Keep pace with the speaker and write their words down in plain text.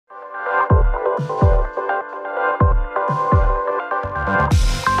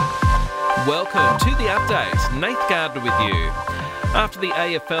Welcome to The Update. Nath Gardner with you. After the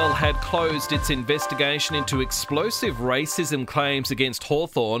AFL had closed its investigation into explosive racism claims against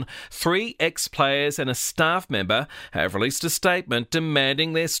Hawthorn, 3 ex-players and a staff member have released a statement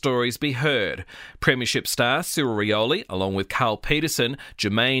demanding their stories be heard. Premiership star Cyril Rioli, along with Carl Peterson,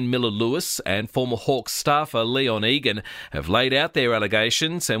 Jermaine Miller-Lewis and former Hawks staffer Leon Egan have laid out their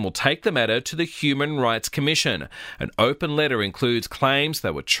allegations and will take the matter to the Human Rights Commission. An open letter includes claims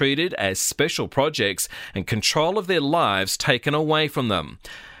they were treated as special projects and control of their lives taken away from them.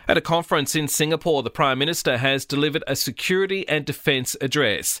 At a conference in Singapore, the Prime Minister has delivered a security and defence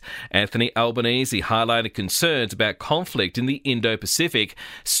address. Anthony Albanese highlighted concerns about conflict in the Indo-Pacific,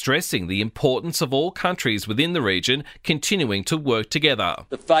 stressing the importance of all countries within the region continuing to work together.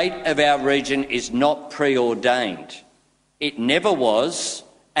 The fate of our region is not preordained. It never was,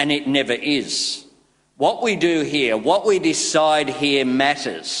 and it never is. What we do here, what we decide here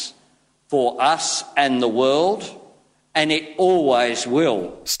matters for us and the world, and it always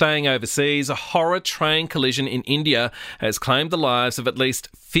will. Staying overseas, a horror train collision in India has claimed the lives of at least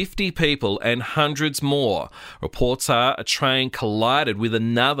 50 people and hundreds more. Reports are a train collided with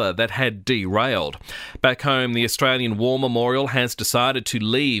another that had derailed. Back home, the Australian War Memorial has decided to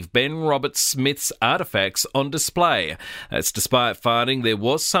leave Ben Roberts-Smith's artefacts on display. That's despite finding there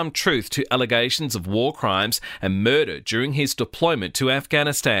was some truth to allegations of war crimes and murder during his deployment to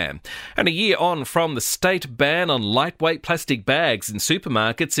Afghanistan. And a year on from the state ban on lightweight plastic bags in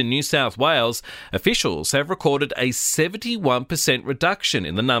supermarkets in New South Wales, officials have recorded a 71% reduction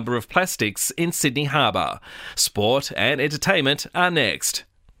in the number of plastics in Sydney Harbour. Sport and entertainment are next.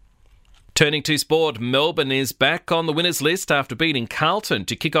 Turning to sport, Melbourne is back on the winners list after beating Carlton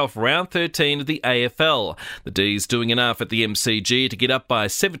to kick off round 13 of the AFL. The D's doing enough at the MCG to get up by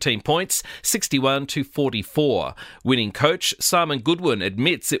 17 points, 61-44. Winning coach Simon Goodwin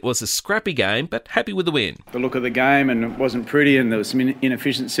admits it was a scrappy game, but happy with the win. The look of the game, and it wasn't pretty, and there were some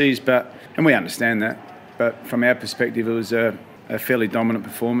inefficiencies, and we understand that. But from our perspective, it was a fairly dominant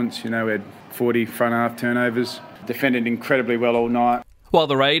performance. We had 40 front half turnovers, defended incredibly well all night. While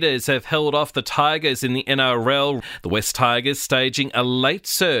the Raiders have held off the Tigers in the NRL, the West Tigers staging a late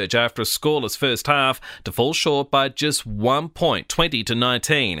surge after a scoreless first half to fall short by just 1 point,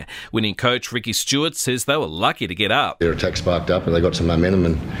 20-19. Winning coach Ricky Stewart says they were lucky to get up. Their attack sparked up and they got some momentum,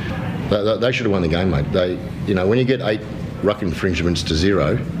 and they should have won the game, mate. When you get 8 ruck infringements to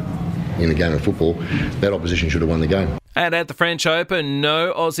 0 in a game of football, that opposition should have won the game. And at the French Open,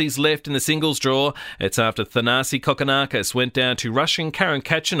 no Aussies left in the singles draw. It's after Thanasi Kokkinakis went down to Russian Karen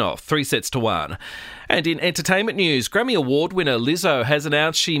Khachanov 3-1. And in entertainment news, Grammy Award winner Lizzo has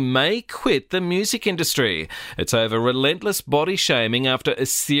announced she may quit the music industry. It's over relentless body shaming after a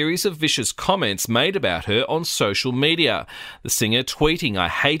series of vicious comments made about her on social media. The singer tweeting, "I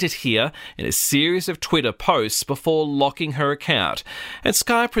hate it here," in a series of Twitter posts before locking her account. And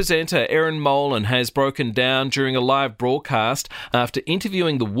Sky presenter Erin Molan has broken down during a live broadcast after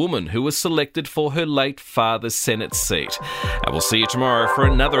interviewing the woman who was selected for her late father's Senate seat. And we'll see you tomorrow for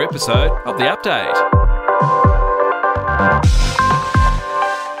another episode of The Update.